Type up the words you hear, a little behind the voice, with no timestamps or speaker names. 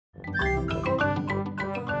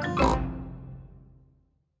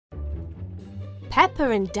Peppa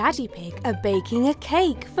and Daddy Pig are baking a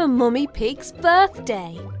cake for Mummy Pig's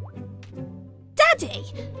birthday. Daddy,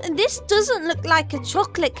 this doesn't look like a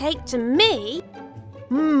chocolate cake to me.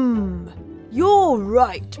 You're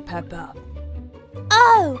right, Peppa.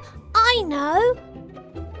 Oh, I know.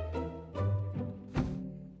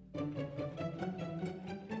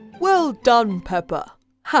 Well done, Peppa.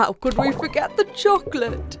 How could we forget the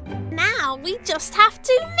chocolate? Now we just have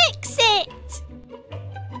to mix it.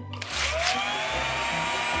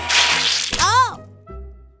 Oh!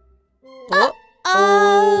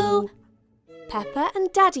 Uh-oh! Peppa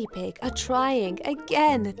and Daddy Pig are trying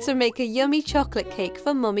again to make a yummy chocolate cake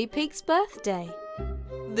for Mummy Pig's birthday.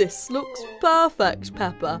 This looks perfect,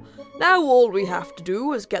 Peppa. Now all we have to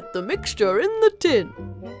do is get the mixture in the tin.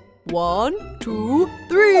 1, 2,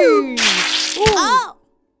 3. Oh!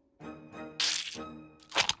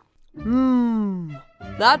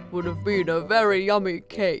 That would have been a very yummy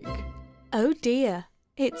cake. Oh dear,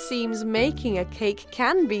 it seems making a cake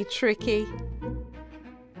can be tricky.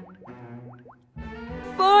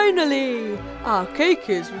 Finally! Our cake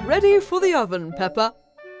is ready for the oven, Peppa.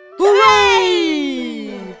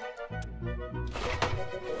 Hooray!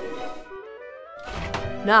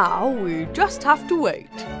 Now we just have to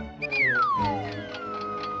wait.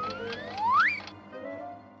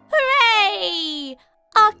 Hooray!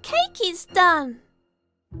 Our cake is done.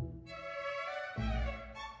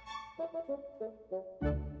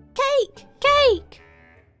 Cake, cake!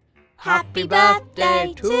 Happy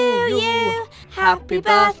birthday to you! Happy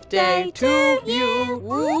birthday to you!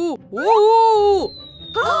 Woo! Woo!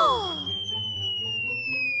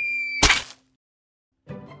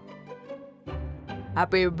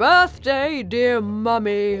 Happy birthday, dear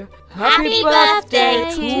Mummy! Happy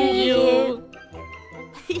birthday to you!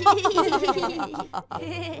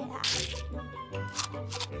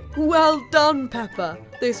 Well done, Peppa.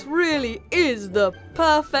 This really is the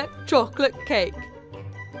perfect chocolate cake.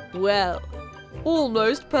 Well,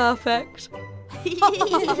 almost perfect. Yay!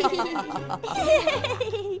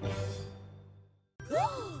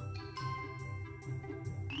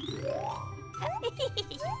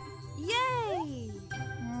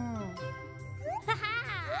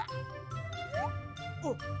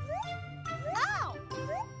 Oh. Ow!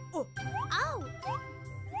 Oh. Ow!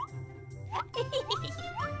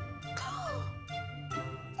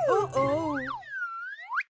 Uh-oh.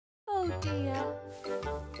 Oh dear.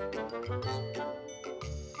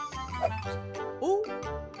 Oh.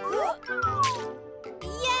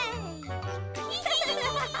 Yay!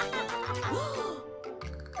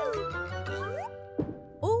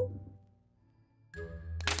 Oh.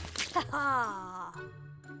 Ha-ha.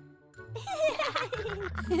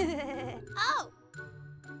 Oh!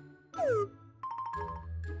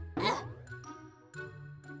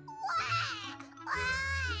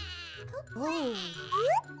 Oh.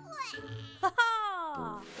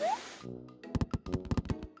 Ha-ha!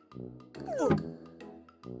 Oh.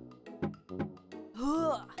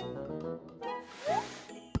 Oh.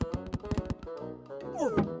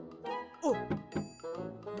 Oh. Oh.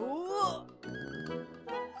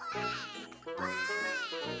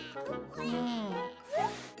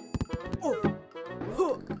 Oh.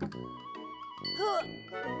 Huh. Huh.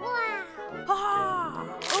 Wow! Ha!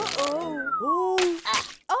 Uh-oh. Oh.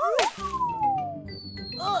 Oh.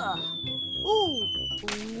 Oh.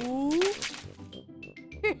 Ooh.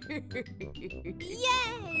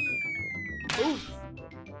 Yay! Oh.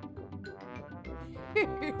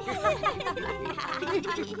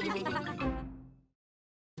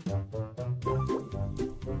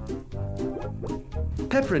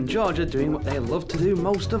 Peppa and George are doing what they love to do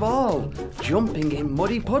most of all, jumping in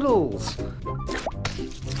muddy puddles.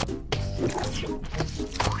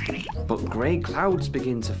 But grey clouds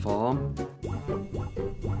begin to form.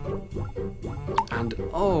 And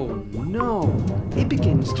oh no, it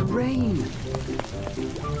begins to rain.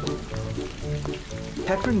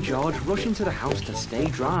 Peppa and George rush into the house to stay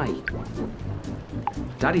dry.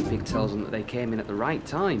 Daddy Pig tells them that they came in at the right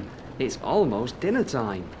time. It's almost dinner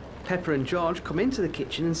time. Peppa and George come into the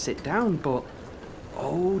kitchen and sit down, but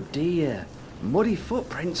oh dear, muddy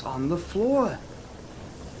footprints on the floor.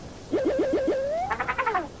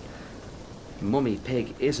 Mummy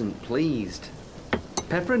Pig isn't pleased.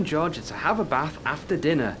 Peppa and George are to have a bath after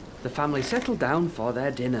dinner. The family settle down for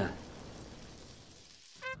their dinner.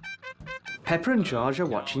 Peppa and George are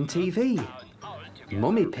watching TV.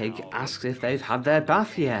 Mummy Pig asks if they've had their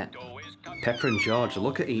bath yet. Peppa and George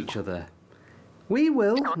look at each other. "We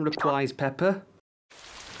will," replies Peppa.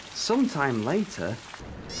 Sometime later,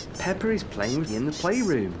 Peppa is playing in the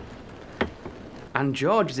playroom. And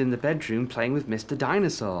George is in the bedroom playing with Mr.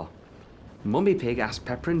 Dinosaur. Mummy Pig asks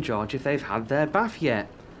Peppa and George if they've had their bath yet.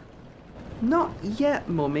 Not yet,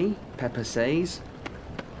 Mummy, Peppa says.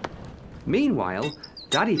 Meanwhile,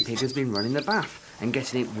 Daddy Pig has been running the bath and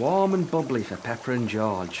getting it warm and bubbly for Peppa and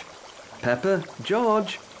George. Peppa,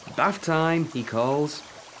 George, bath time, he calls.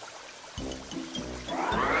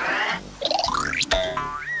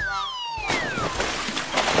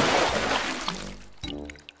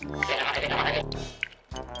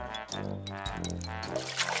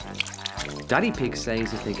 Daddy Pig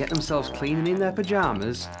says if they get themselves clean and in their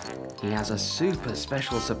pyjamas, he has a super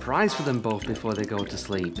special surprise for them both before they go to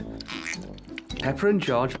sleep. Peppa and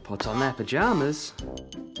George put on their pyjamas,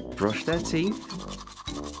 brush their teeth,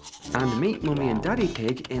 and meet Mummy and Daddy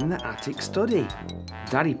Pig in the attic study.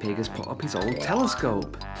 Daddy Pig has put up his old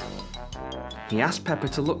telescope. He asks Peppa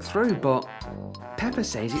to look through, but Peppa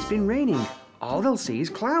says it's been raining. All they'll see is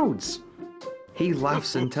clouds. He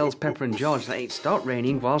laughs and tells Peppa and George that it stopped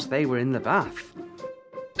raining whilst they were in the bath.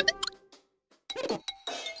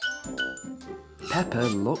 Peppa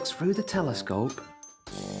looks through the telescope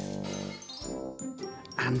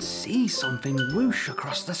and sees something whoosh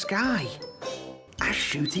across the sky. A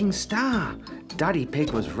shooting star. Daddy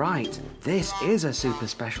Pig was right. This is a super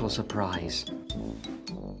special surprise.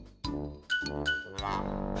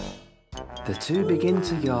 The two begin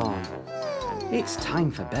to yawn. It's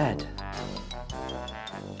time for bed.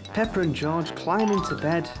 Peppa and George climb into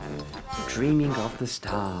bed, dreaming of the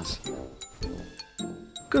stars.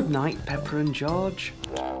 Good night, Peppa and George.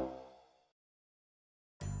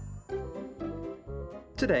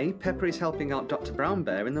 Today, Peppa is helping out Dr. Brown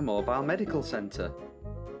Bear in the mobile medical centre.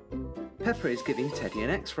 Peppa is giving Teddy an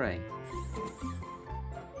X-ray.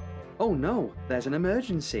 Oh no, there's an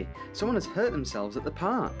emergency. Someone has hurt themselves at the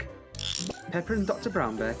park. Peppa and Dr.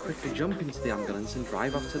 Brown Bear quickly jump into the ambulance and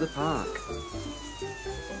drive off to the park.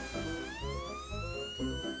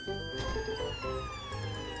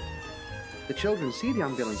 The children see the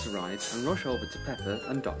ambulance arrive and rush over to Peppa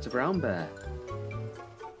and Dr. Brown Bear.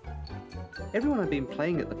 Everyone had been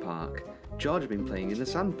playing at the park. George had been playing in the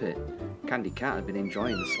sandpit. Candy Cat had been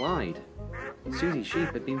enjoying the slide. Susie Sheep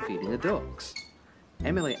had been feeding the ducks.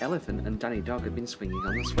 Emily Elephant and Danny Dog had been swinging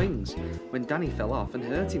on the swings when Danny fell off and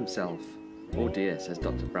hurt himself. Oh dear, says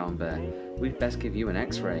Dr. Brown Bear. We'd best give you an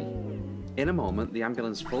X-ray. In a moment, the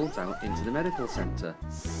ambulance folds out into the medical centre.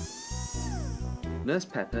 Nurse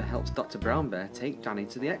Peppa helps Dr. Brown Bear take Danny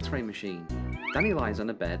to the X-ray machine. Danny lies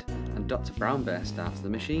on a bed and Dr. Brown Bear starts the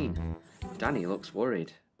machine. Danny looks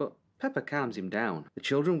worried, but Peppa calms him down. The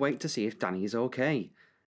children wait to see if Danny is okay.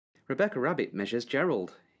 Rebecca Rabbit measures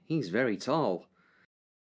Gerald. He's very tall.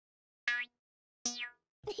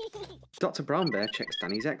 Dr. Brown Bear checks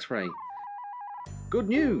Danny's X-ray. Good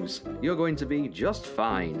news! You're going to be just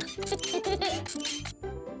fine.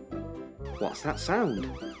 What's that sound?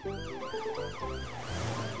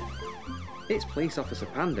 It's Police Officer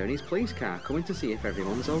Panda in his police car coming to see if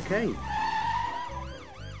everyone's okay.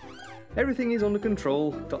 Everything is under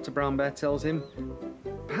control, Dr. Brown Bear tells him.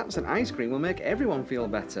 Perhaps an ice cream will make everyone feel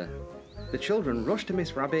better. The children rush to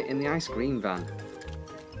Miss Rabbit in the ice cream van.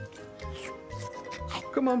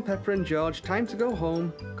 Come on, Peppa and George, time to go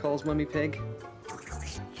home, calls Mummy Pig.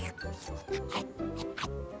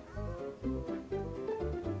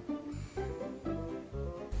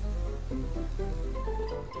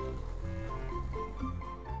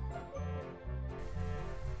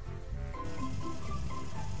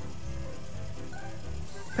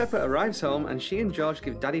 Peppa arrives home and she and George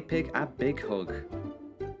give Daddy Pig a big hug.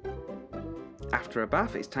 After a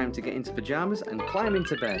bath, it's time to get into pyjamas and climb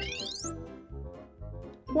into bed.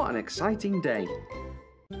 What an exciting day!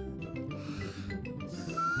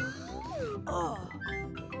 Oh.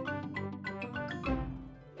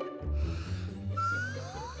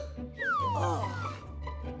 Oh.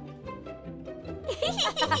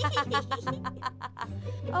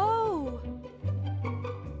 Oh!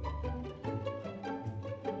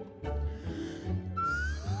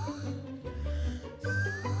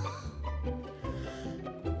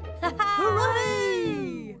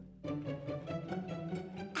 Hooray!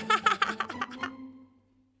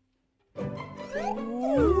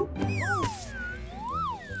 Whoa!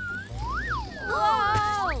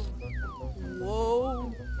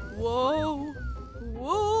 Whoa! Whoa!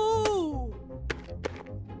 Whoa!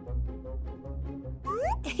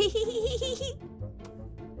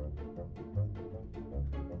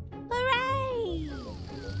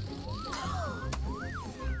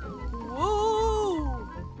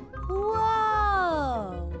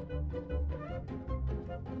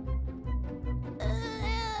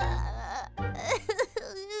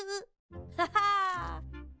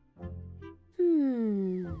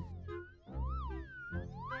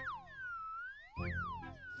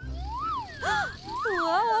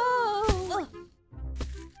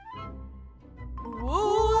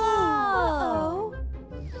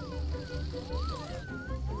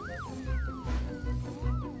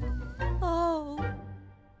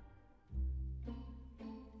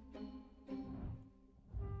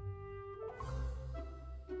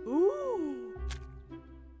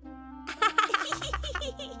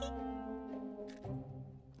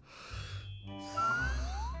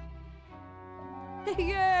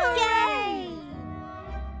 Yay!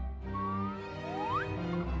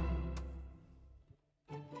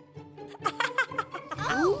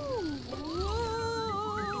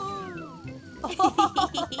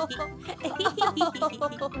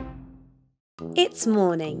 It's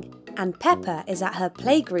morning, and Peppa is at her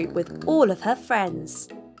playgroup with all of her friends.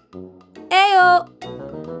 Ayo!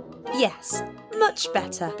 Yes, much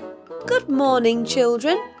better. Good morning,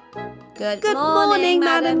 children. Good morning,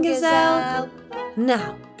 Madam Gazelle.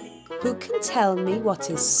 Now, who can tell me what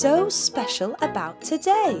is so special about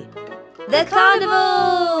today? The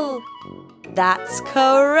carnival! That's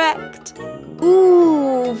correct.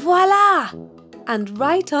 Ooh, voila! And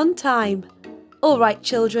right on time. All right,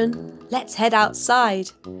 children, let's head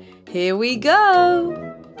outside. Here we go.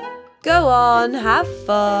 Go on, have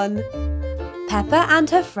fun. Peppa and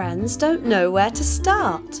her friends don't know where to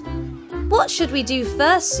start. What should we do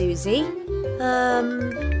first, Susie?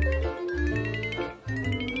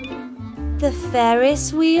 The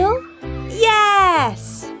Ferris wheel?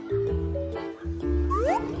 Yes!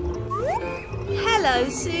 Hello,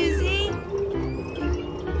 Susie.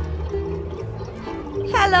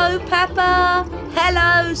 Hello, Peppa.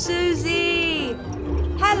 Hello, Susie.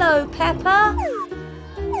 Hello, Peppa.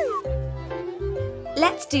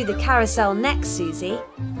 Let's do the carousel next, Susie.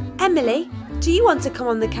 Emily, do you want to come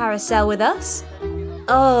on the carousel with us?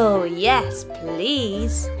 Oh, yes,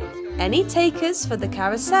 please. Any takers for the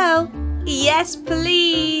carousel? Yes,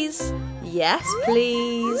 please. Yes,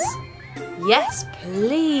 please. Yes,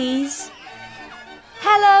 please.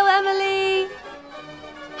 Hello, Emily.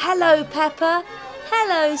 Hello, Peppa.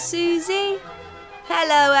 Hello, Susie.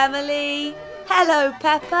 Hello, Emily. Hello,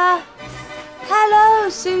 Peppa. Hello,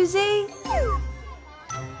 Susie.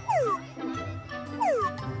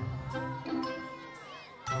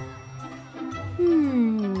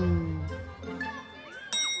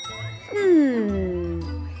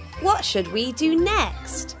 What should we do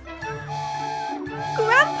next?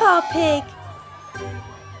 Grandpa Pig!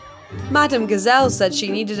 Madam Gazelle said she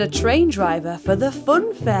needed a train driver for the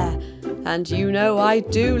fun fair. And you know I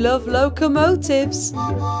do love locomotives.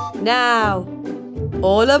 Now,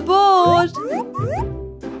 all aboard!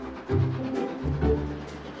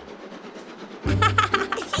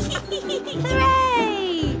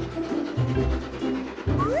 Hooray!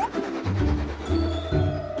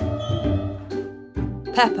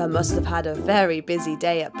 Peppa must have had a very busy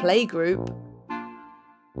day at playgroup.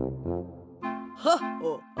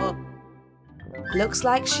 Looks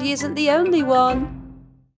like she isn't the only one.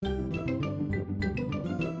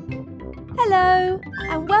 Hello,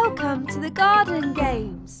 and welcome to the garden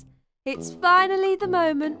games. It's finally the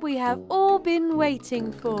moment we have all been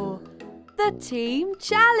waiting for. The team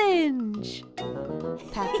challenge.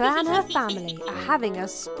 Peppa and her family are having a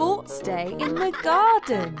sports day in the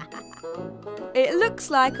garden. It looks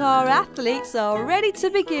like our athletes are ready to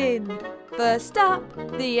begin. First up,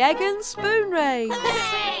 the egg and spoon race.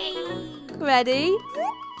 Ready,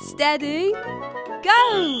 steady,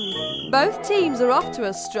 go! Both teams are off to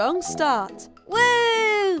a strong start.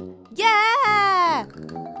 Woo! Yeah!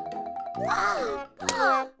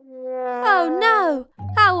 Oh no!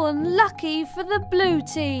 How unlucky for the blue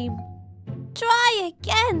team. Try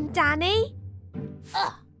again, Danny.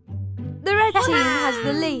 The red team has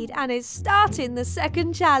the lead and is starting the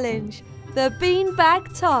second challenge, the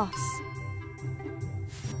beanbag toss.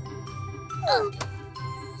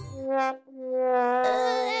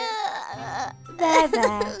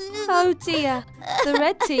 There. Oh dear, the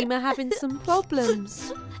red team are having some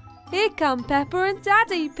problems. Here come Peppa and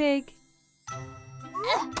Daddy Pig.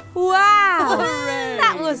 Wow! Hooray!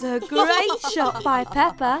 That was a great shot by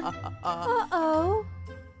Peppa. Uh-oh.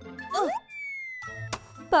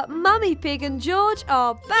 But Mummy Pig and George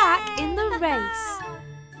are back in the race.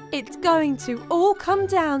 It's going to all come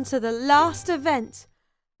down to the last event,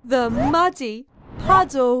 the Muddy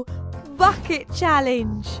Puddle Bucket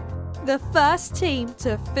Challenge. The first team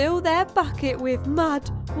to fill their bucket with mud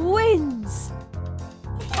wins.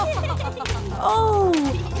 Oh,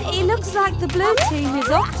 it looks like the blue team is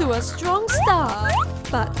off to a strong start.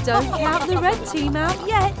 But don't count the red team out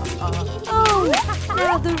yet. Oh,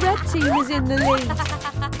 now the red team is in the lead.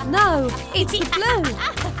 No, it's the blue.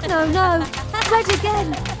 No, red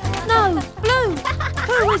again. No, blue.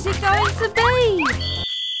 Who is it going to be?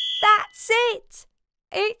 That's it.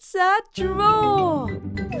 It's a draw.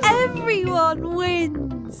 Everyone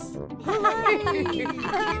wins. Hooray!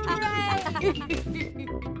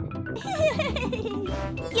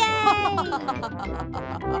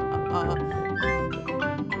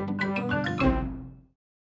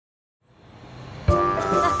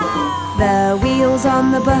 The wheels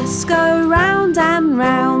on the bus go round and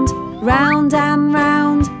round. Round and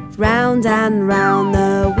round, round and round,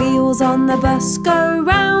 the wheels on the bus go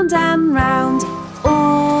round and round,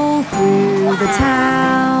 all through the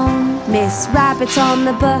town. Miss Rabbit on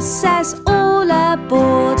the bus says, all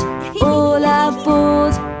aboard, all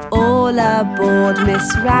aboard, all aboard.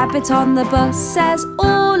 Miss Rabbit on the bus says,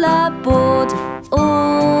 all aboard,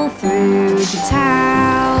 all through the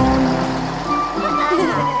town.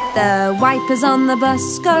 The wipers on the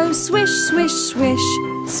bus go swish, swish, swish,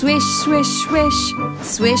 swish, swish, swish,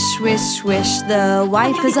 swish, swish, swish. The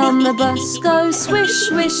wipers on the bus go swish,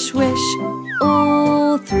 swish, swish,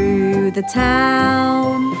 all through the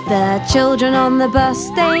town. The children on the bus,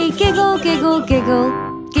 they giggle, giggle,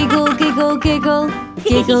 giggle, giggle, giggle, giggle,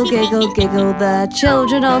 giggle, giggle, giggle. The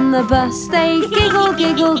children on the bus, they giggle,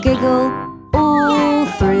 giggle, giggle, all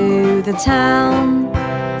through the town.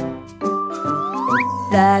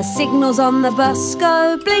 The signals on the bus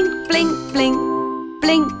go blink, blink, blink,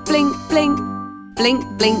 blink, blink, blink, blink,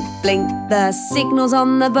 blink, blink. The signals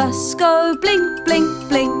on the bus go blink, blink,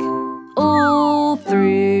 blink, all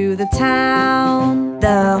through the town.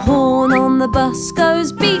 The horn on the bus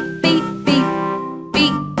goes beep, beep, beep,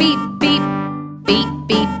 beep, beep, beep, beep,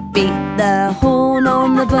 beep, beep. The horn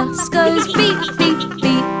on the bus goes beep, beep,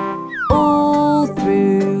 beep, all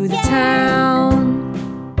through the town.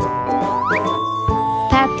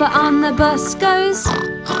 Peppa on the bus goes.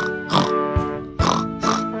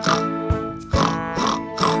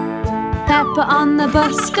 Peppa on the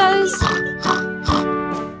bus goes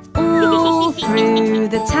all through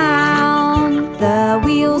the town. The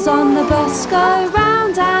wheels on the bus go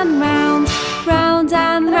round and round, round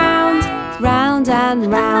and round, round and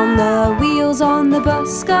round. The wheels on the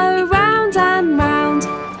bus go round and round,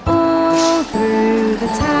 all through the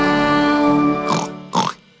town.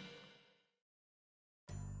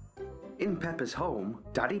 In Peppa's home,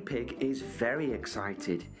 Daddy Pig is very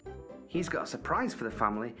excited. He's got a surprise for the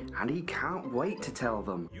family and he can't wait to tell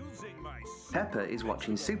them. Peppa is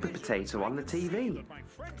watching Super Potato on the TV.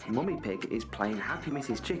 Mummy Pig is playing Happy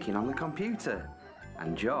Mrs. Chicken on the computer.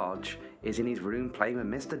 And George is in his room playing with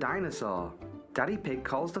Mr. Dinosaur. Daddy Pig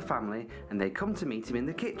calls the family and they come to meet him in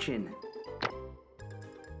the kitchen.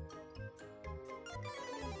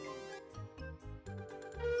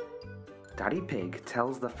 Daddy Pig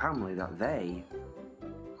tells the family that they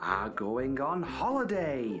are going on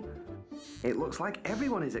holiday. It looks like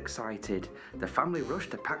everyone is excited. The family rush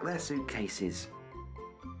to pack their suitcases.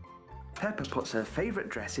 Peppa puts her favourite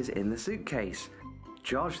dresses in the suitcase.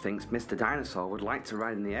 George thinks Mr. Dinosaur would like to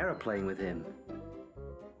ride in the aeroplane with him.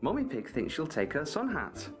 Mummy Pig thinks she'll take her sun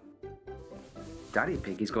hat. Daddy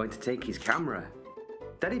Pig is going to take his camera.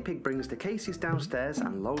 Daddy Pig brings the cases downstairs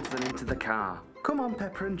and loads them into the car. Come on,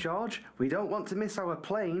 Peppa and George, we don't want to miss our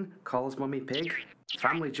plane, calls Mummy Pig.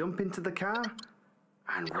 Family jump into the car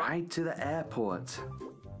and ride to the airport.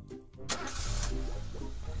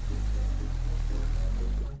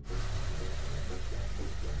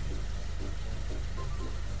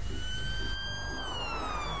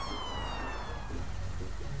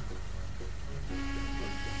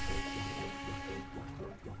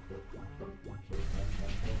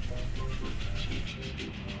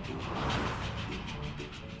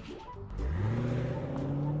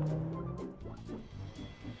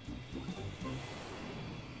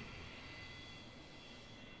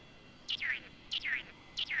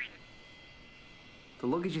 The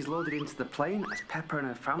luggage is loaded into the plane as Peppa and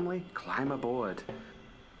her family climb aboard.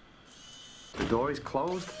 The door is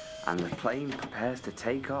closed and the plane prepares to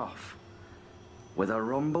take off. With a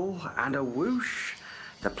rumble and a whoosh,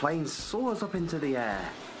 the plane soars up into the air.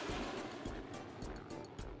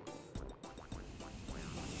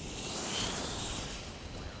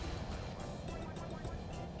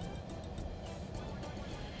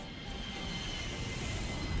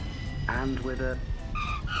 And with the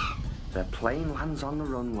plane lands on the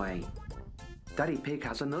runway. Daddy Pig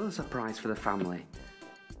has another surprise for the family.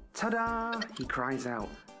 Ta-da! He cries out.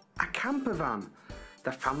 A camper van!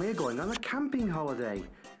 The family are going on a camping holiday.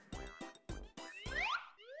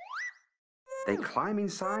 They climb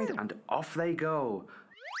inside and off they go.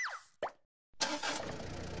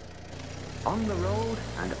 On the road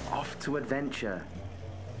and off to adventure.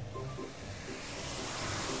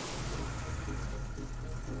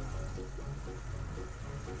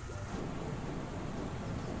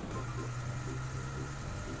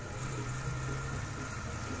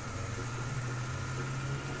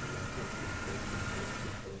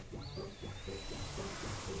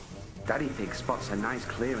 Daddy Pig spots a nice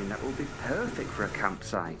clearing that will be perfect for a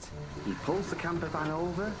campsite. He pulls the camper van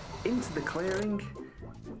over into the clearing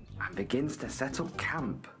and begins to set up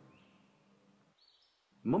camp.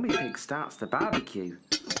 Mummy Pig starts the barbecue.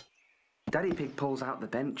 Daddy Pig pulls out the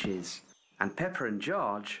benches, and Peppa and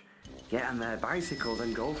George get on their bicycles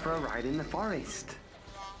and go for a ride in the forest.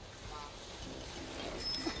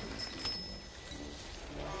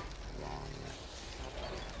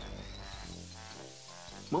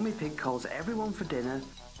 Mummy Pig calls everyone for dinner,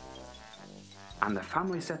 and the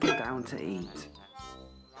family settle down to eat.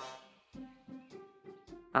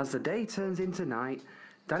 As the day turns into night,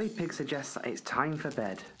 Daddy Pig suggests that it's time for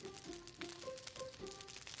bed.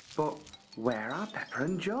 But where are Peppa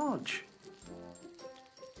and George?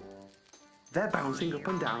 They're bouncing up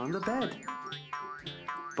and down on the bed.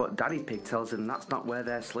 But Daddy Pig tells them that's not where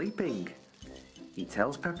they're sleeping. He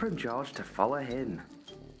tells Peppa and George to follow him.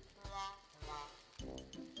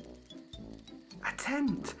 A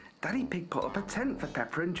tent! Daddy Pig put up a tent for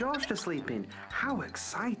Peppa and George to sleep in. How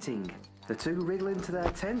exciting! The two wriggle into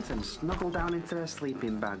their tent and snuggle down into their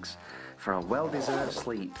sleeping bags for a well-deserved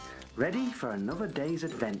sleep, ready for another day's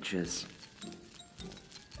adventures.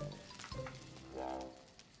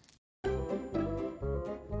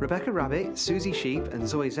 Rebecca Rabbit, Susie Sheep and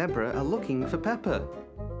Zoe Zebra are looking for Peppa.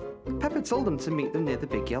 Peppa told them to meet them near the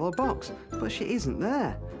big yellow box, but she isn't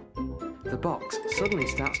there. The box suddenly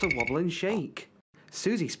starts to wobble and shake.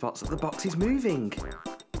 Susie spots that the box is moving.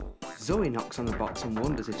 Zoe knocks on the box and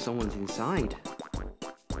wonders if someone's inside.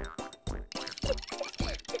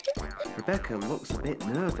 Rebecca looks a bit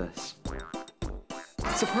nervous.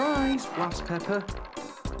 Surprise! Laughs Peppa.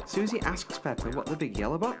 Susie asks Peppa what the big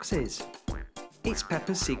yellow box is. It's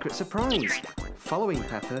Peppa's secret surprise. Following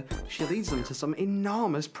Peppa, she leads them to some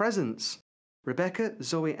enormous presents. Rebecca,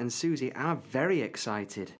 Zoe and Susie are very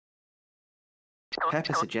excited.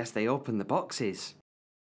 Peppa suggests they open the boxes.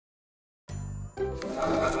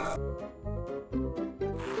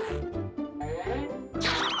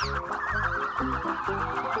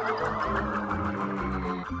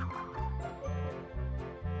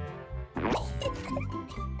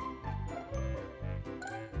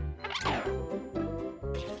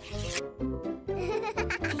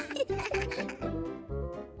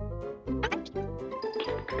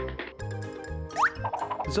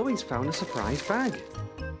 Zoe's found a surprise bag.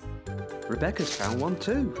 Rebecca's found one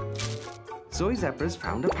too. Zoe Zebra's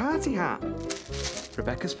found a party hat.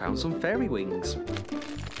 Rebecca's found some fairy wings.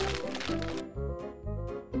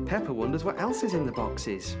 Peppa wonders what else is in the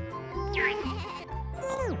boxes.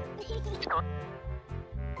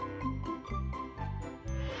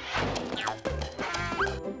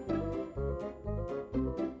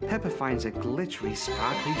 Peppa finds a glittery,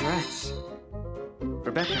 sparkly dress.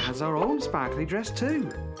 Rebecca has her own sparkly dress too.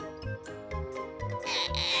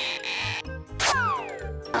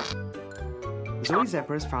 Zoe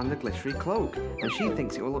Zebra has found a glittery cloak, and she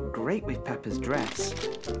thinks it will look great with Peppa's dress.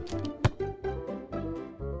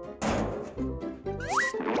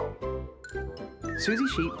 Susie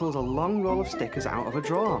Sheep pulls a long roll of stickers out of a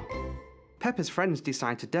drawer. Peppa's friends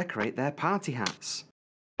decide to decorate their party hats.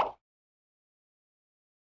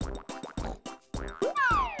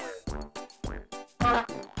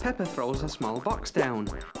 Peppa throws a small box down.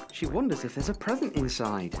 She wonders if there's a present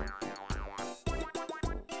inside.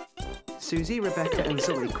 Susie, Rebecca and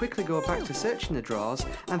Zoe quickly go back to searching the drawers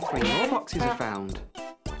and 3 more boxes are found.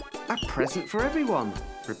 A present for everyone!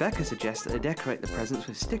 Rebecca suggests that they decorate the presents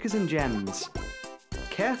with stickers and gems.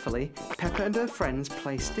 Carefully, Peppa and her friends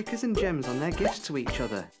place stickers and gems on their gifts to each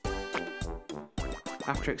other.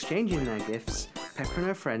 After exchanging their gifts, Peppa and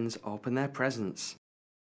her friends open their presents.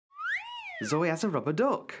 Zoe has a rubber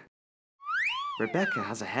duck. Rebecca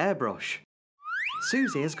has a hairbrush.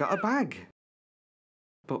 Susie has got a bag.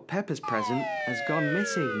 But Peppa's present has gone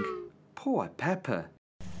missing. Poor Peppa.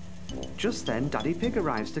 Just then, Daddy Pig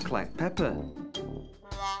arrives to collect Peppa.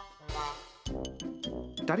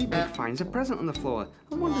 Daddy Pig finds a present on the floor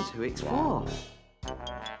and wonders who it's for.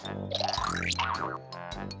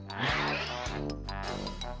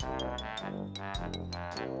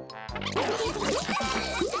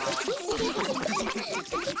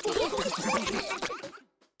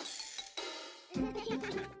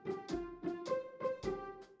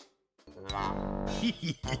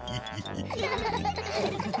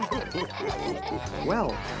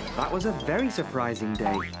 Well, that was a very surprising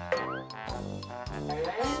day.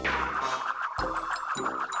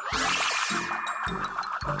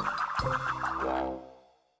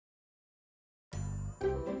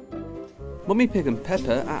 Mummy Pig and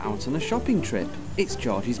Peppa are out on a shopping trip. It's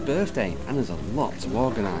George's birthday and there's a lot to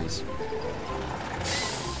organise.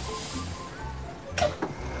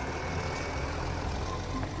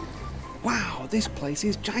 Wow, this place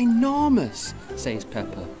is ginormous, says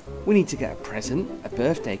Peppa. We need to get a present, a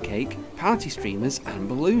birthday cake, party streamers and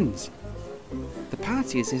balloons. The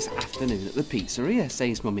party is this afternoon at the pizzeria,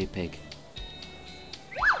 says Mummy Pig.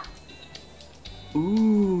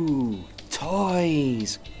 Ooh,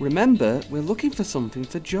 toys. Remember, we're looking for something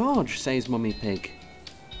for George, says Mummy Pig.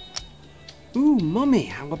 Ooh, Mummy,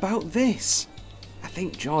 how about this? I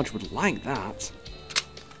think George would like that.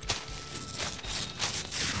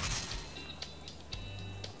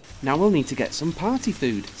 Now we'll need to get some party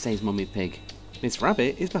food, says Mummy Pig. Miss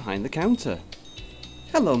Rabbit is behind the counter.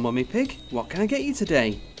 Hello, Mummy Pig. What can I get you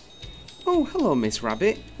today? Oh, hello, Miss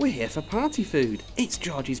Rabbit. We're here for party food. It's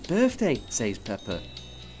George's birthday, says Peppa.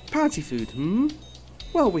 Party food,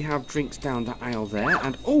 Well, we have drinks down that aisle there,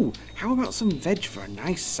 and oh, how about some veg for a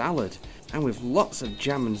nice salad? And with lots of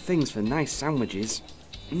jam and things for nice sandwiches.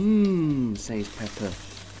 Says Peppa.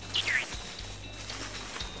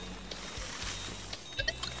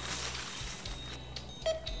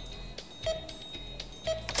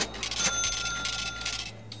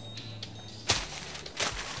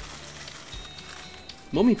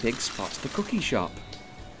 Mummy Pig spots the cookie shop.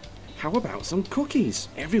 How about some cookies?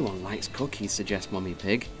 Everyone likes cookies, suggests Mummy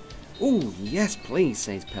Pig. Oh, yes please,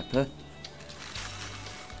 says Peppa.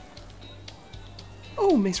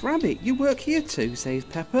 Oh, Miss Rabbit, you work here too, says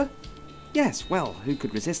Peppa. Yes, well, who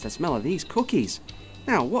could resist the smell of these cookies?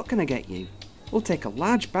 Now, what can I get you? We'll take a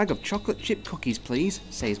large bag of chocolate chip cookies, please,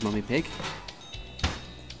 says Mummy Pig.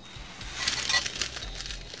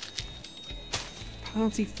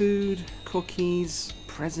 Party food, cookies,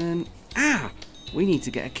 present. Ah! We need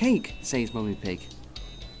to get a cake, says Mummy Pig.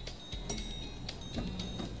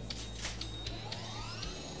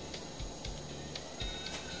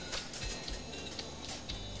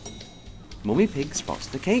 Mummy Pig spots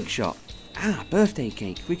the cake shop. Ah, birthday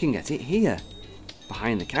cake, we can get it here.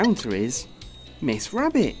 Behind the counter is Miss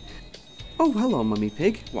Rabbit. Oh, hello, Mummy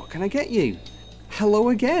Pig. What can I get you? Hello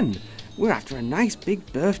again. We're after a nice big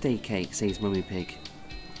birthday cake, says Mummy Pig.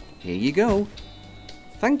 Here you go.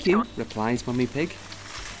 Thank you, replies Mummy Pig.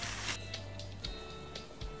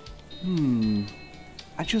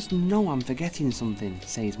 I just know I'm forgetting something,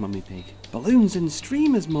 says Mummy Pig. Balloons and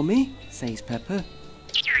streamers, Mummy, says Peppa.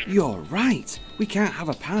 You're right. We can't have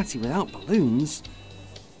a party without balloons.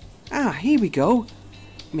 Ah, here we go.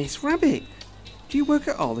 Miss Rabbit, do you work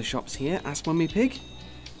at all the shops here? Asks Mummy Pig.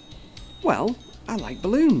 Well, I like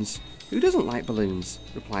balloons. Who doesn't like balloons?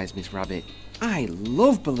 Replies Miss Rabbit. I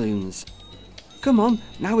love balloons. Come on,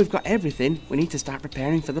 now we've got everything, we need to start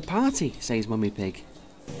preparing for the party, says Mummy Pig.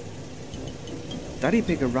 Daddy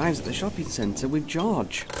Pig arrives at the shopping centre with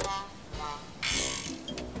George.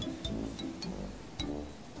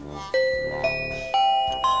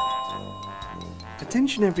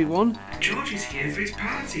 Attention everyone, George is here for his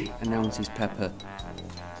party, announces Peppa.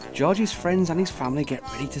 George's friends and his family get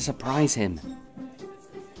ready to surprise him.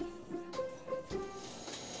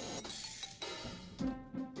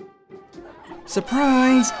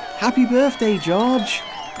 Surprise! Happy birthday, George!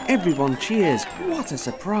 Everyone cheers. What a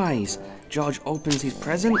surprise! George opens his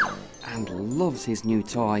present and loves his new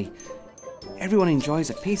toy. Everyone enjoys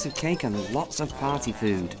a piece of cake and lots of party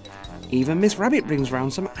food. Even Miss Rabbit brings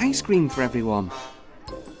round some ice cream for everyone.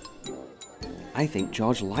 I think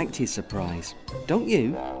George liked his surprise. Don't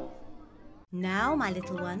you? Now, my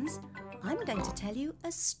little ones, I'm going to tell you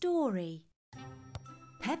a story.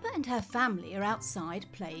 Peppa and her family are outside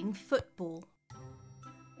playing football.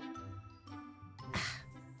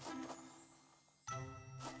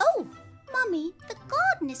 Oh, Mummy, the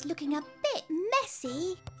garden is looking a bit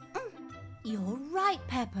messy. You're right,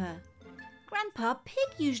 Peppa. Grandpa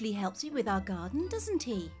Pig usually helps me with our garden, doesn't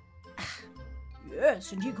he?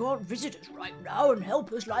 Yes, and he can't visit us right now and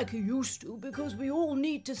help us like he used to because we all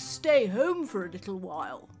need to stay home for a little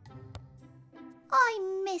while.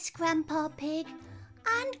 I miss Grandpa Pig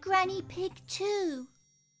and Granny Pig too.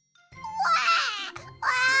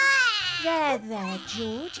 There,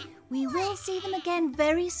 George. We will see them again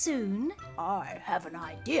very soon. I have an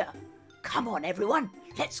idea. Come on, everyone.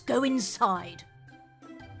 Let's go inside.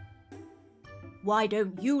 Why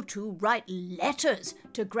don't you two write letters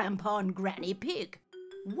to Grandpa and Granny Pig?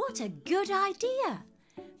 What a good idea.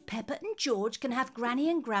 Peppa and George can have Granny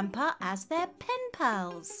and Grandpa as their pen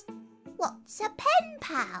pals. What's a pen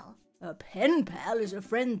pal? A pen pal is a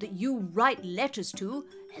friend that you write letters to,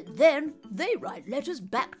 and then they write letters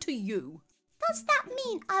back to you. Does that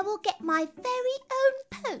mean I will get my very own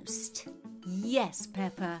post? Yes,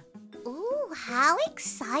 Peppa. Ooh, how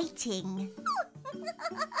exciting.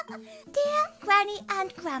 Dear Granny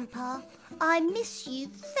and Grandpa, I miss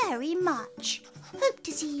you very much. Hope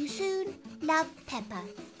to see you soon. Love, Peppa.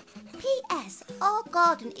 P.S. Our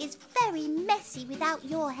garden is very messy without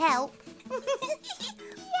your help. Yay!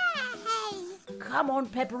 Come on,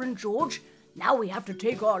 Peppa and George. Now we have to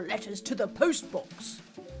take our letters to the post box.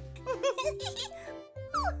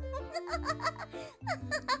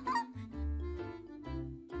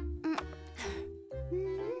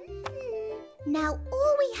 Now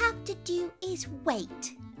all we have to do is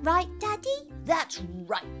wait. Right, Daddy? That's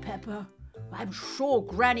right, Peppa. I'm sure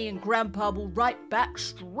Granny and Grandpa will write back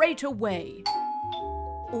straight away.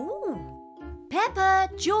 Ooh. Peppa,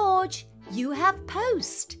 George, you have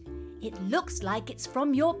post. It looks like it's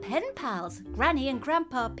from your pen pals, Granny and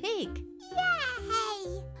Grandpa Pig.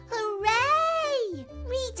 Yay! Hooray!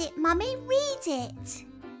 Read it, Mummy, read it.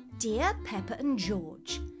 Dear Peppa and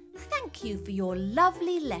George, thank you for your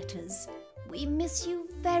lovely letters. We miss you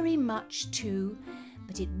very much too,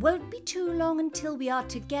 but it won't be too long until we are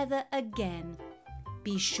together again.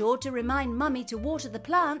 Be sure to remind Mummy to water the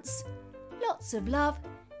plants. Lots of love,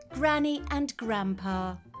 Granny and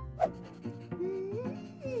Grandpa.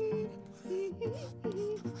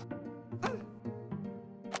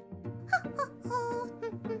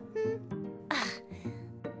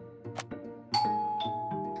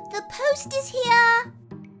 The post is here.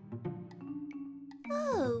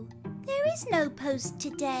 Oh, there is no post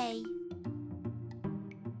today.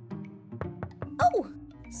 Oh,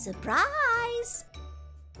 surprise!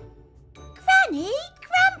 Granny,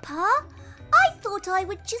 Grandpa, I thought I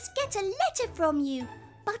would just get a letter from you,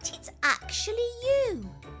 but it's actually you.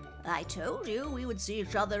 I told you we would see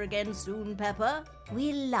each other again soon, Peppa.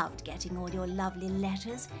 We loved getting all your lovely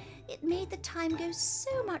letters. It made the time go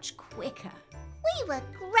so much quicker. We were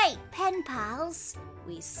great pen pals.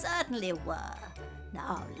 We certainly were.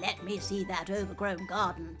 Now let me see that overgrown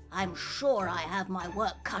garden. I'm sure I have my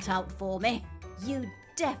work cut out for me. You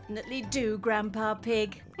definitely do, Grandpa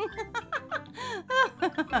Pig.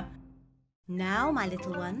 Now, my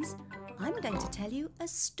little ones, I'm going to tell you a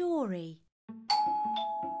story.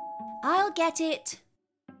 I'll get it.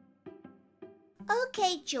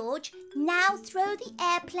 OK, George, now throw the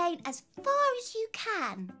airplane as far as you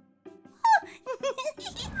can.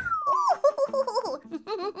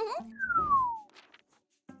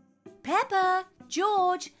 Peppa,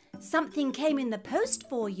 George, something came in the post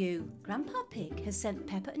for you. Grandpa Pig has sent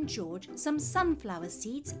Peppa and George some sunflower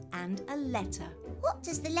seeds and a letter. What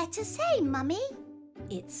does the letter say, Mummy?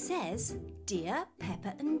 It says, Dear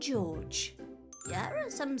Peppa and George. Here are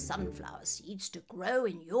some sunflower seeds to grow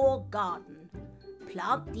in your garden.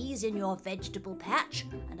 Plant these in your vegetable patch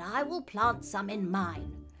and I will plant some in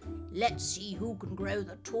mine. Let's see who can grow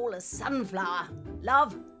the tallest sunflower.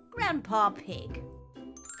 Love, Grandpa Pig.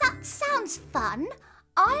 That sounds fun.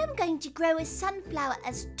 I am going to grow a sunflower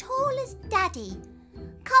as tall as Daddy.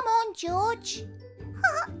 Come on, George.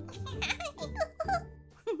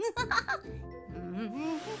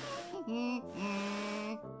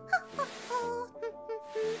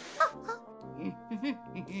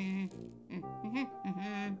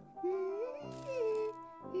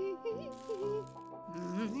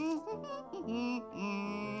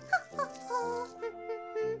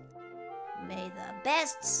 May the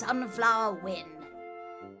best sunflower win.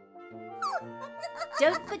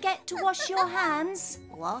 Don't forget to wash your hands.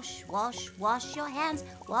 Wash, wash, wash your hands.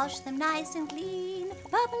 Wash them nice and clean.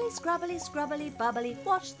 Bubbly, scrubbly, scrubbly, bubbly.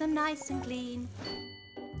 Wash them nice and clean.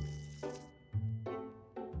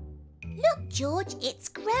 Look, George, it's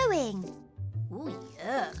growing. Oh,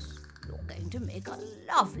 yes. You're going to make a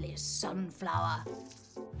lovely sunflower.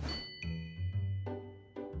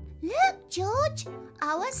 Look, George,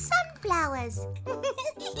 our sunflowers.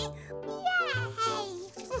 Yay!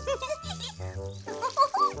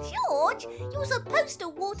 George, you're supposed to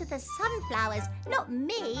water the sunflowers, not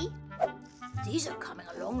me. These are coming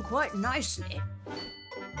along quite nicely.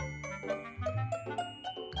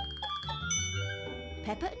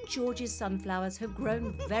 Peppa and George's sunflowers have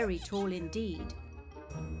grown very tall indeed.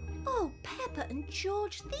 Oh, Peppa and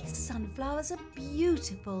George, these sunflowers are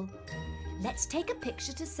beautiful. Let's take a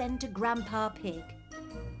picture to send to Grandpa Pig.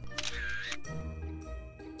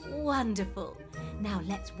 Wonderful. Now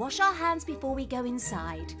let's wash our hands before we go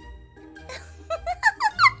inside.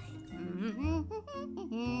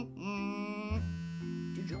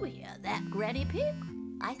 Did you hear that, Granny Pig?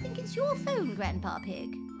 I think it's your phone, Grandpa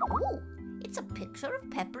Pig. Oh, It's a picture of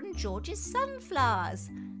Peppa and George's sunflowers.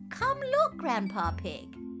 Come look, Grandpa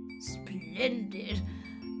Pig. splendid.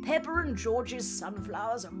 Peppa and George's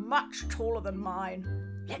sunflowers are much taller than mine.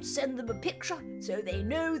 Let's send them a picture so they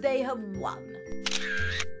know they have won.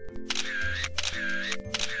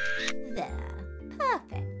 There,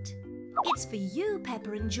 perfect. It's for you,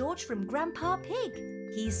 Peppa and George, from Grandpa Pig.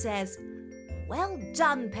 He says, "Well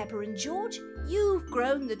done, Peppa and George. You've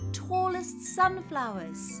grown the tallest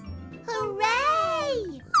sunflowers."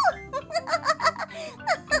 Hooray!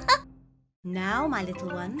 Now, my little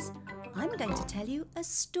ones, I'm going to tell you a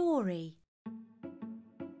story.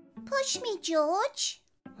 Push me, George.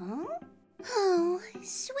 Huh? Oh,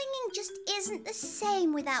 swinging just isn't the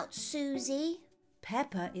same without Susie.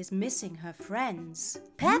 Peppa is missing her friends.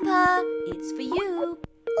 Peppa, it's for you.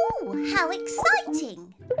 Oh, how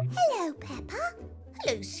exciting! Hello, Peppa.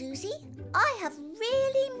 Hello, Susie. I have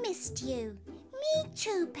really missed you. Me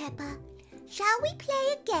too, Peppa. Shall we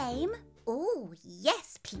play a game? Oh,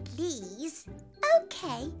 yes, please.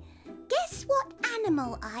 OK. Guess what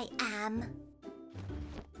animal I am?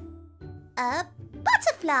 A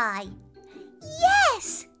butterfly.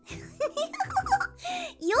 Yes!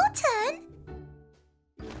 Your turn.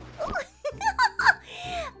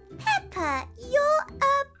 Peppa, you're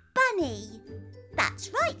a bunny. That's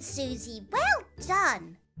right, Susie. Well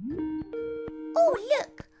done. Oh,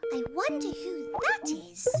 look. I wonder who that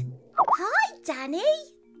is. Hi,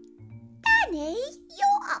 Danny. Danny,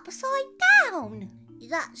 you're upside down.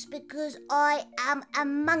 That's because I am a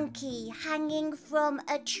monkey hanging from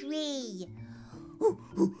a tree.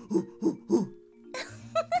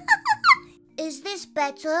 Is this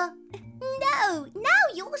better? No, now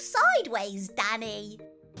you're sideways, Danny.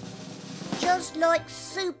 Just like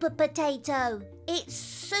Super Potato. It's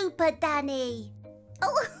Super Danny.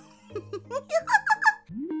 Oh.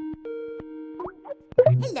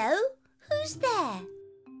 Hello, who's there?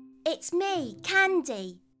 It's me,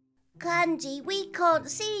 Candy. Candy, we can't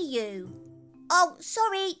see you. Oh,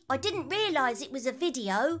 sorry, I didn't realise it was a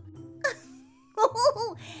video.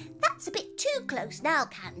 Oh, that's a bit too close now,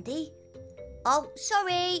 Candy. Oh,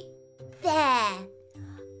 sorry. There.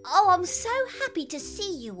 Oh, I'm so happy to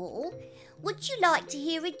see you all. Would you like to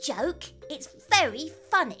hear a joke? It's very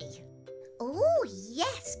funny. Oh,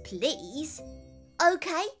 yes, please. OK,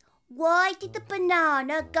 why did the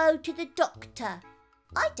banana go to the doctor?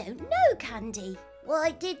 I don't know, Candy.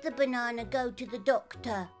 Why did the banana go to the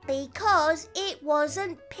doctor? Because it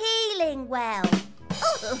wasn't peeling well.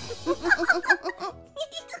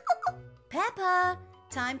 Peppa,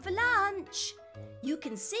 time for lunch. You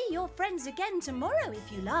can see your friends again tomorrow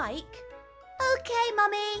if you like. OK,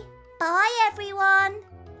 Mummy. Bye, everyone.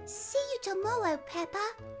 See you tomorrow,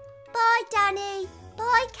 Peppa. Bye, Danny.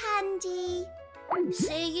 Bye, Candy.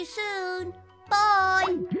 See you soon.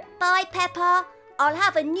 Bye. Bye, Peppa. I'll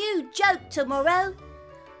have a new joke tomorrow.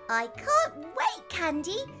 I can't wait,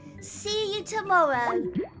 Candy. See you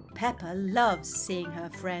tomorrow. Peppa loves seeing her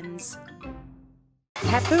friends.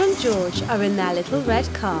 Peppa and George are in their little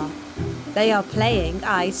red car. They are playing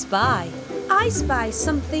I Spy. I spy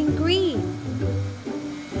something green.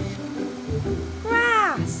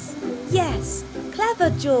 Grass! Yes,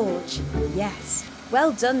 clever George. Yes,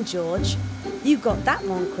 well done, George. You got that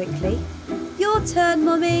one quickly. Your turn,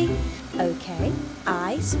 Mummy. OK,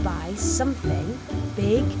 I spy something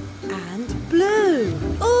big and blue.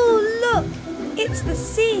 Oh, look! It's the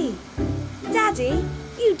sea. Daddy,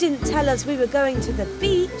 you didn't tell us we were going to the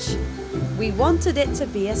beach. We wanted it to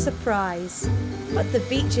be a surprise. But the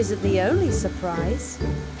beach isn't the only surprise.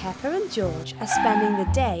 Peppa and George are spending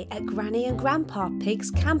the day at Granny and Grandpa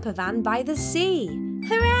Pig's camper van by the sea.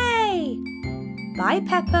 Hooray! Bye,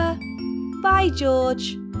 Peppa. Bye,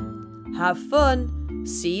 George. Have fun.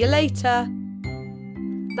 See you later.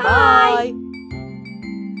 Bye.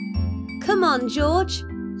 Come on, George.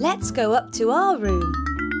 Let's go up to our room.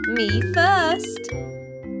 Me first.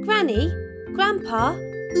 Granny, Grandpa,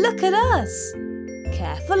 look at us.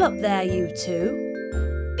 Careful up there, you two.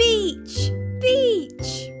 Beach,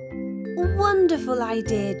 beach. Wonderful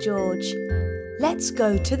idea, George. Let's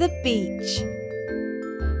go to the beach.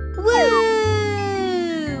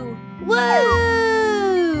 Woo! Woo!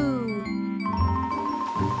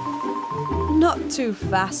 Not too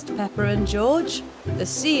fast, Peppa and George. The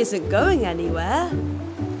sea isn't going anywhere.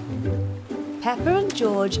 Peppa and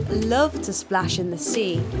George love to splash in the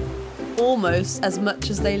sea, almost as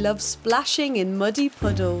much as they love splashing in muddy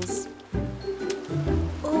puddles.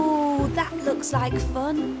 Oh, that looks like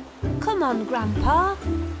fun. Come on, Grandpa.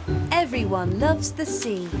 Everyone loves the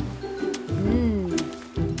sea.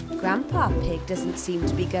 Grandpa Pig doesn't seem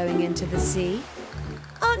to be going into the sea.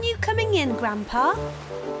 Aren't you coming in, Grandpa?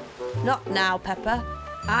 Not now, Peppa.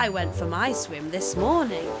 I went for my swim this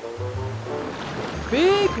morning.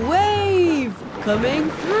 Big wave coming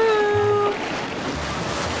through.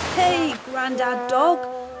 Hey, Grandad Dog.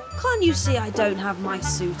 Can't you see I don't have my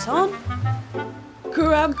suit on?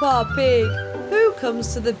 Grandpa Pig, who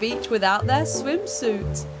comes to the beach without their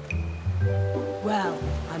swimsuit? Well,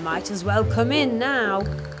 I might as well come in now.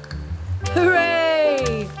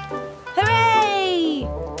 Hooray! Hooray!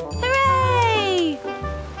 Hooray!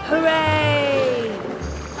 Hooray!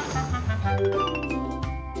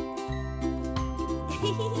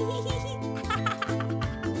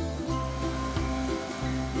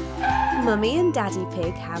 Mummy and Daddy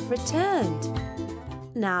Pig have returned.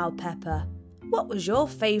 Now, Peppa, what was your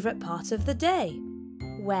favourite part of the day?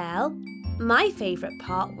 Well, my favourite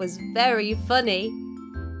part was very funny.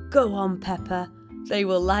 Go on, Peppa. They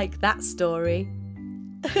will like that story.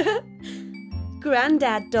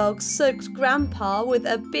 Grandad Dog soaked Grandpa with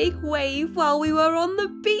a big wave while we were on the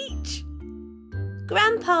beach.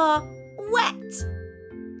 Grandpa, wet!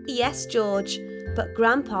 Yes, George, but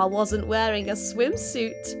Grandpa wasn't wearing a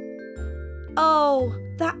swimsuit. Oh,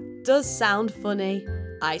 that does sound funny.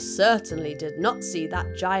 I certainly did not see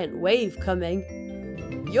that giant wave coming.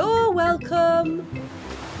 You're welcome.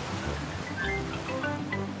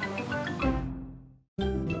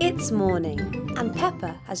 It's morning and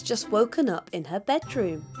Peppa has just woken up in her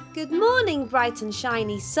bedroom. Good morning, bright and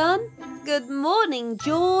shiny sun. Good morning,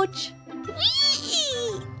 George.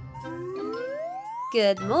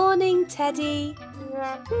 Good morning, Teddy.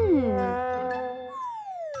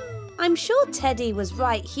 I'm sure Teddy was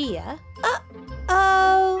right here.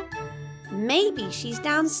 Uh-oh. Maybe she's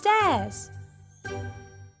downstairs.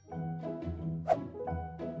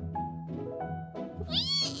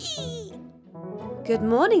 Good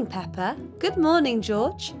morning, Peppa. Good morning,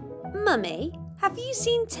 George. Mummy, have you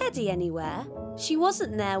seen Teddy anywhere? She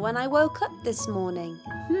wasn't there when I woke up this morning.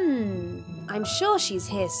 I'm sure she's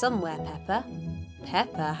here somewhere, Peppa.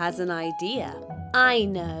 Peppa has an idea. I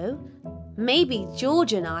know. Maybe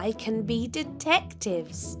George and I can be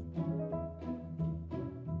detectives.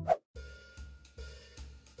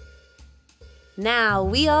 Now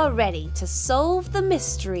we are ready to solve the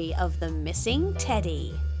mystery of the missing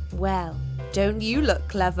Teddy. Well, don't you look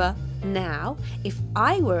clever? Now, if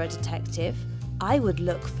I were a detective, I would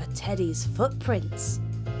look for Teddy's footprints.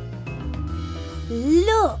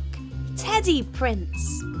 Look! Teddy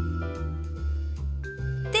prints!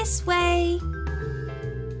 This way!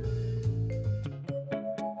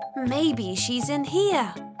 Maybe she's in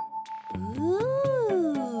here.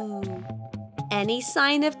 Ooh! Any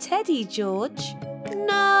sign of Teddy, George?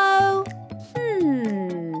 No!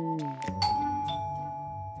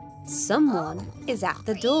 Someone is at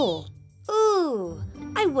the door. Ooh!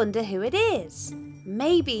 I wonder who it is.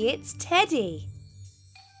 Maybe it's Teddy.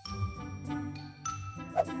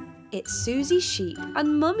 It's Susie Sheep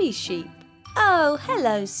and Mummy Sheep. Oh,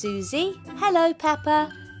 hello, Susie. Hello,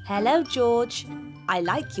 Peppa. Hello, George. I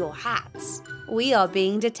like your hats. We are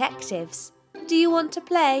being detectives. Do you want to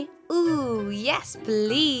play? Ooh, yes,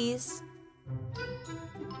 please.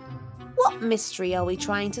 What mystery are we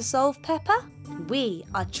trying to solve, Peppa? We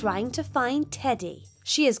are trying to find Teddy.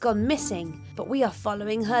 She has gone missing, but we are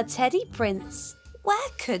following her Teddy prints. Where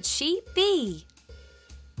could she be?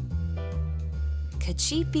 Could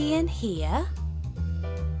she be in here?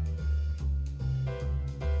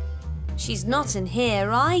 She's not in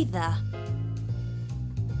here either.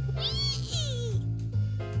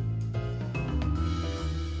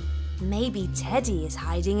 Maybe Teddy is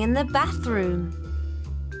hiding in the bathroom.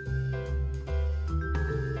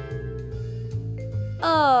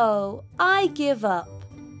 Oh, I give up.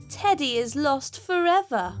 Teddy is lost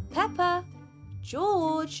forever. Peppa,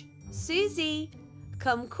 George, Susie,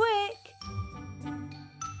 come quick.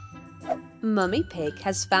 Mummy Pig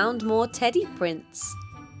has found more Teddy prints.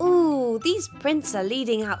 Ooh, these prints are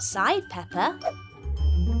leading outside, Peppa.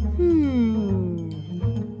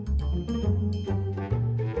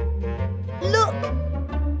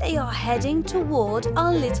 Look! They are heading toward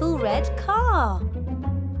our little red car.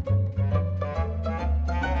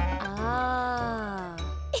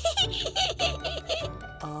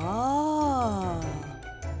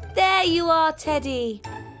 There you are, Teddy.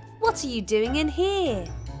 What are you doing in here?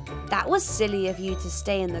 That was silly of you to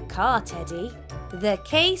stay in the car, Teddy. The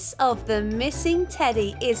case of the missing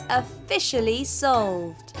Teddy is officially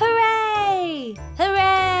solved. Hooray!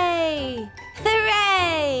 Hooray!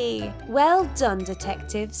 Hooray! Well done,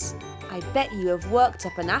 detectives. I bet you have worked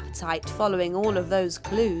up an appetite following all of those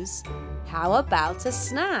clues. How about a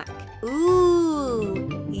snack?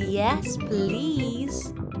 Ooh, yes,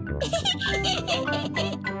 please.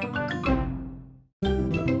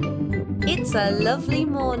 It's a lovely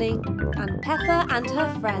morning and Peppa and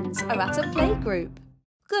her friends are at a playgroup.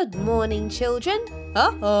 Good morning, children.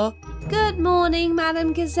 Good morning,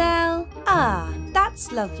 Madam Gazelle. Ah,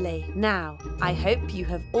 that's lovely. Now, I hope you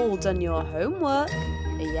have all done your homework.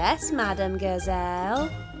 Yes, Madam Gazelle.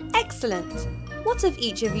 Excellent. What have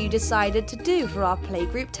each of you decided to do for our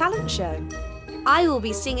playgroup talent show? I will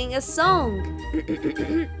be singing a song.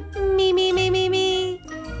 Me, me, me, me, me.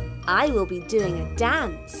 I will be doing a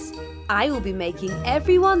dance. I will be making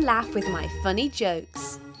everyone laugh with my funny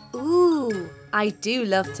jokes. Ooh, I do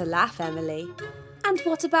love to laugh, Emily. And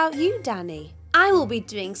what about you, Danny? I will be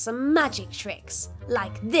doing some magic tricks,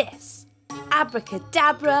 like this.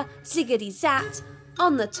 Abracadabra, ziggity-zat,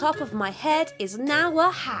 on the top of my head is now a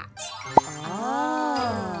hat.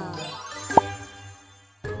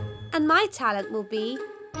 And my talent will be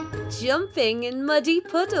jumping in muddy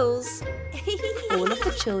puddles. All of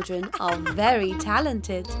the children are very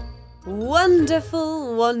talented.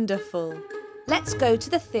 Wonderful, wonderful. Let's go to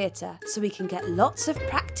the theatre so we can get lots of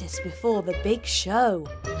practice before the big show.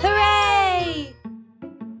 Hooray!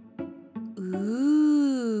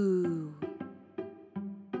 Ooh.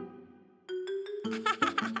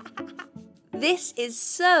 This is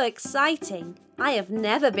so exciting. I have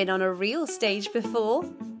never been on a real stage before.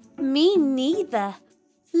 Me neither.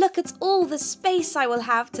 Look at all the space I will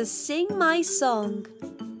have to sing my song.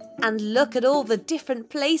 And look at all the different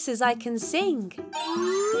places I can sing.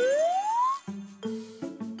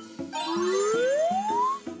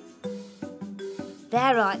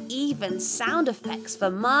 There are even sound effects for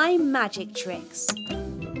my magic tricks.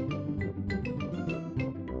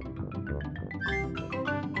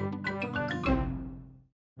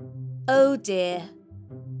 Oh dear.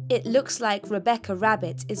 It looks like Rebecca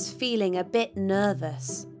Rabbit is feeling a bit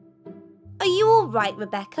nervous. Are you all right,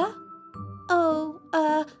 Rebecca? Oh,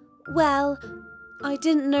 well, I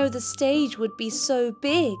didn't know the stage would be so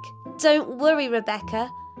big. Don't worry, Rebecca.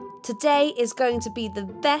 Today is going to be the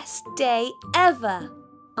best day ever.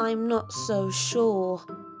 I'm not so sure.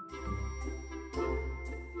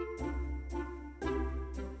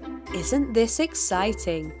 Isn't this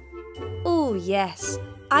exciting? Oh, yes.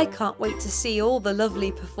 I can't wait to see all the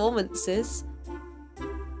lovely performances.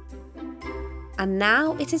 And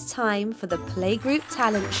now it is time for the Playgroup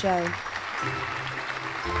Talent Show.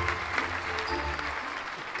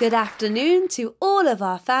 Good afternoon to all of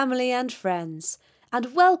our family and friends,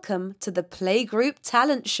 and welcome to the Playgroup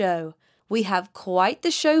Talent Show. We have quite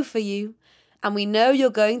the show for you, and we know you're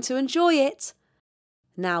going to enjoy it.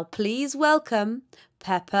 Now please welcome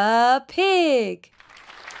Peppa Pig.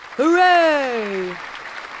 Hooray!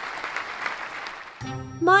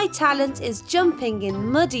 My talent is jumping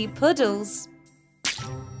in muddy puddles.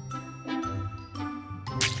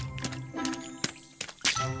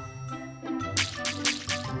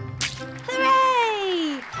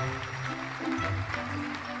 Hooray!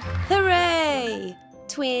 Hooray!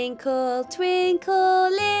 Twinkle,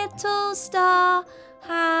 twinkle, little star,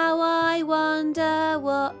 how I wonder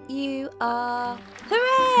what you are.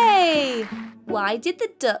 Hooray! Why did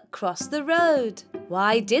the duck cross the road?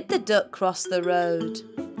 Why did the duck cross the road?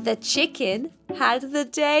 The chicken had the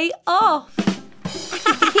day off.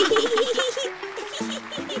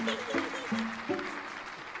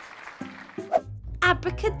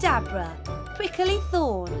 Abracadabra, prickly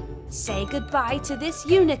thorn, say goodbye to this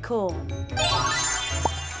unicorn.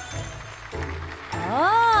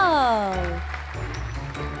 Oh!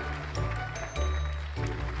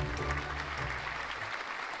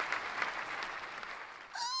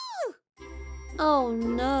 Oh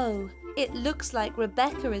no, it looks like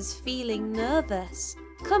Rebecca is feeling nervous.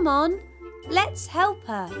 Come on, let's help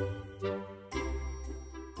her.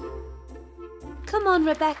 Come on,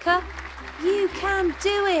 Rebecca, you can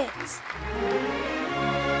do it.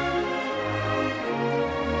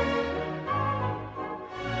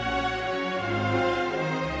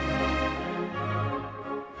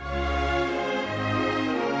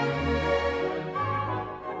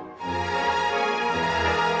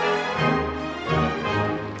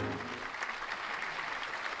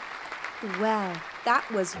 Well, that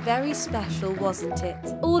was very special, wasn't it?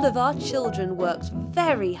 All of our children worked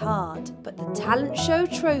very hard, but the talent show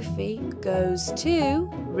trophy goes to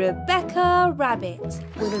Rebecca Rabbit.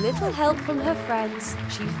 With a little help from her friends,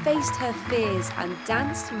 she faced her fears and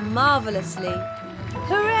danced marvellously.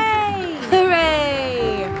 Hooray!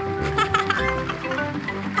 Hooray!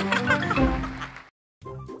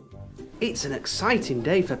 It's an exciting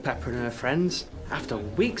day for Peppa and her friends. After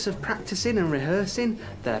weeks of practicing and rehearsing,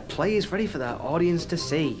 their play is ready for their audience to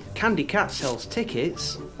see. Candy Cat sells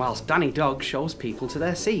tickets, whilst Danny Dog shows people to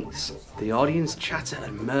their seats. The audience chatter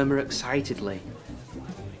and murmur excitedly.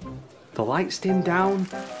 The lights dim down,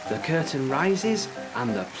 the curtain rises,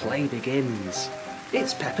 and the play begins.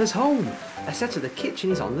 It's Peppa's home. A set of the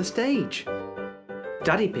kitchen is on the stage.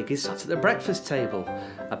 Daddy Pig is sat at the breakfast table.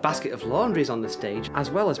 A basket of laundry is on the stage, as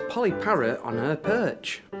well as Polly Parrot on her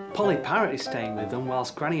perch. Polly Parrot is staying with them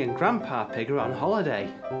whilst Granny and Grandpa Pig are on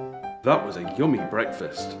holiday. That was a yummy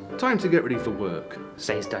breakfast. Time to get ready for work,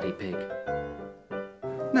 Says Daddy Pig.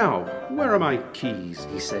 Now, where are my keys?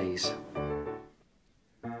 He says.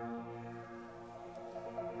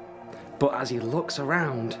 But as he looks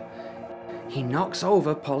around, he knocks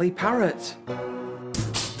over Polly Parrot.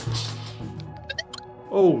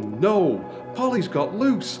 Oh no! Polly's got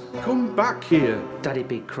loose! Come back here! Daddy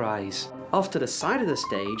Pig cries. Off to the side of the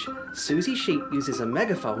stage, Susie Sheep uses a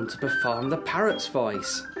megaphone to perform the parrot's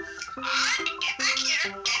voice. Get back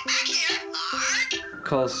here,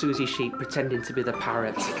 Calls Susie Sheep pretending to be the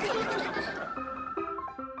parrot.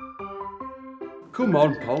 Come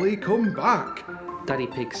on, Polly, come back! Daddy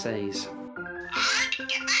Pig says. Get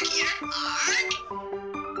back here,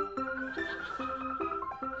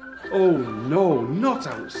 Oh no, not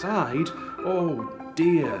outside! Oh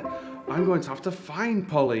dear, I'm going to have to find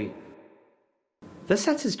Polly. The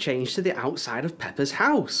set has changed to the outside of Peppa's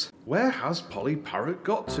house. Where has Polly Parrot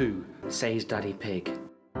got to? Says Daddy Pig.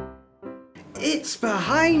 It's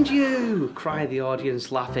behind you! Cry the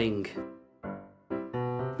audience laughing.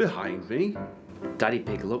 Behind me? Daddy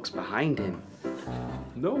Pig looks behind him.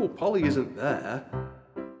 No, Polly isn't there.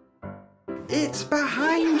 It's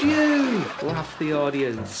behind you! Laugh the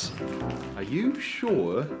audience. Are you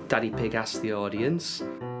sure? Daddy Pig asks the audience.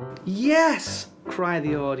 Yes! Cry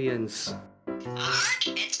the audience. It's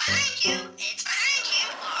behind you! It's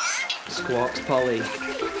behind you! Squawks Polly.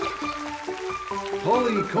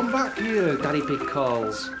 Polly, come back here! Daddy Pig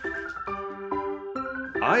calls.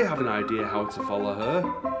 I have an idea how to follow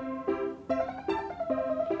her.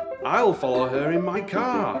 I'll follow her in my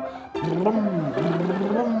car. Brum,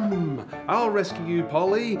 brum. I'll rescue you,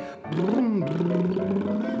 Polly. Brum,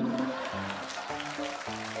 brum.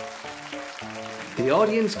 The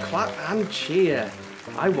audience clap and cheer.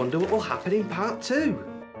 I wonder what will happen in part 2.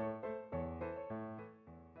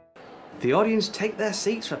 The audience take their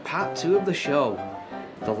seats for part 2 of the show.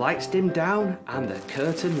 The lights dim down and the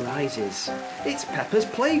curtain rises. It's Peppa's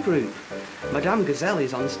playgroup. Madame Gazelle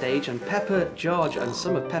is on stage and Peppa, George and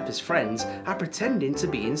some of Peppa's friends are pretending to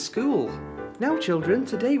be in school. Now children,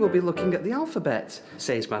 today we'll be looking at the alphabet,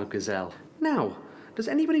 says Madame Gazelle. Now, does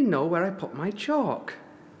anybody know where I put my chalk?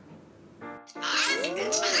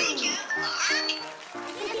 It's behind you!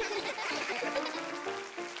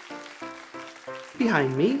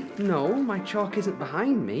 Behind me? No, my chalk isn't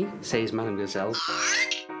behind me, says Madame Gazelle.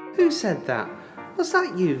 Who said that? Was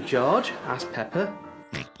that you, George? asked Peppa.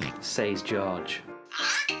 Says George.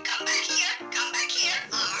 Come back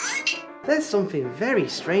here! There's something very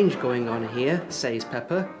strange going on here, says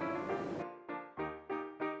Peppa.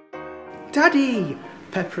 Daddy!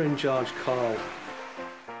 Peppa and George call.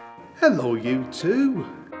 Hello, you two.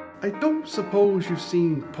 I don't suppose you've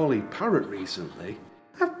seen Polly Parrot recently?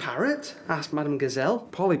 A parrot? asked Madame Gazelle.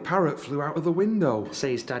 Polly Parrot flew out of the window,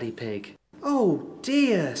 says Daddy Pig. Oh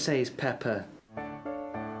dear, says Peppa.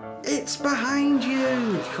 It's behind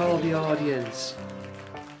you, called the audience.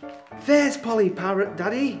 There's Polly Parrot,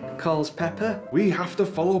 Daddy, calls Peppa. We have to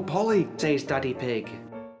follow Polly, says Daddy Pig.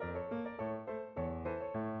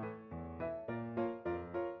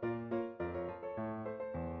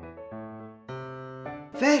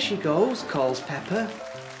 There she goes, calls Peppa.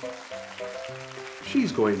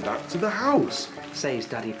 She's going back to the house, says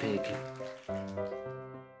Daddy Pig.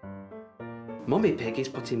 Mummy Pig is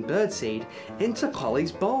putting birdseed into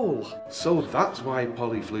Polly's bowl. So that's why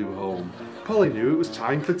Polly flew home. Polly knew it was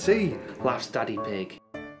time for tea, laughs Daddy Pig.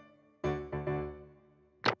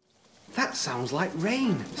 That sounds like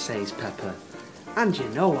rain, says Peppa. And you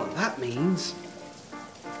know what that means.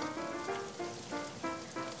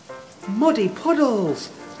 Muddy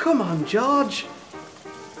puddles! Come on, George!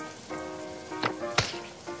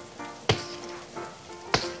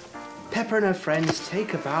 Peppa and her friends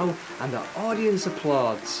take a bow and the audience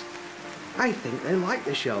applauds. I think they like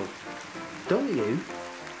the show. Don't you?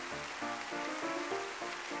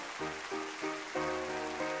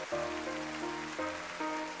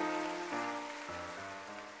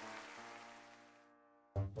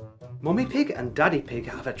 Mummy Pig and Daddy Pig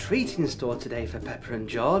have a treat in store today for Peppa and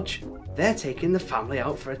George. They're taking the family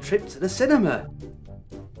out for a trip to the cinema.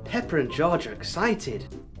 Peppa and George are excited.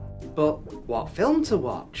 But what film to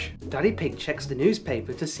watch? Daddy Pig checks the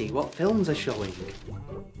newspaper to see what films are showing.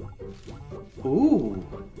 Ooh,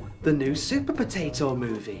 the new Super Potato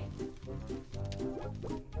movie.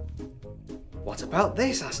 What about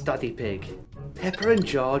this? Asked Daddy Pig. Peppa and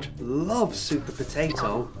George love Super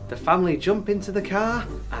Potato. The family jump into the car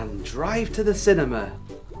and drive to the cinema.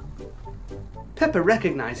 Peppa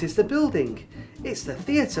recognises the building. It's the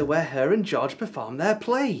theatre where her and George perform their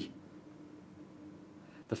play.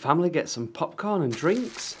 The family gets some popcorn and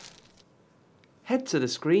drinks, head to the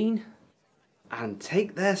screen and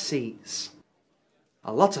take their seats.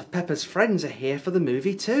 A lot of Peppa's friends are here for the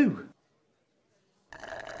movie too.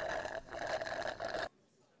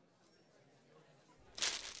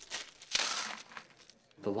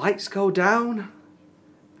 The lights go down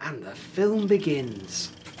and the film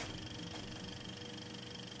begins.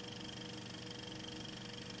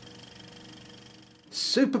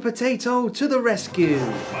 Super Potato to the rescue!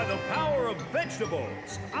 By the power of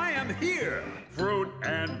vegetables, I am here. Fruit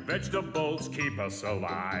and vegetables keep us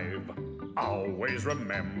alive. Always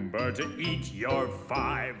remember to eat your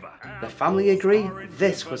 5. The family agree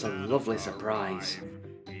this was a lovely surprise.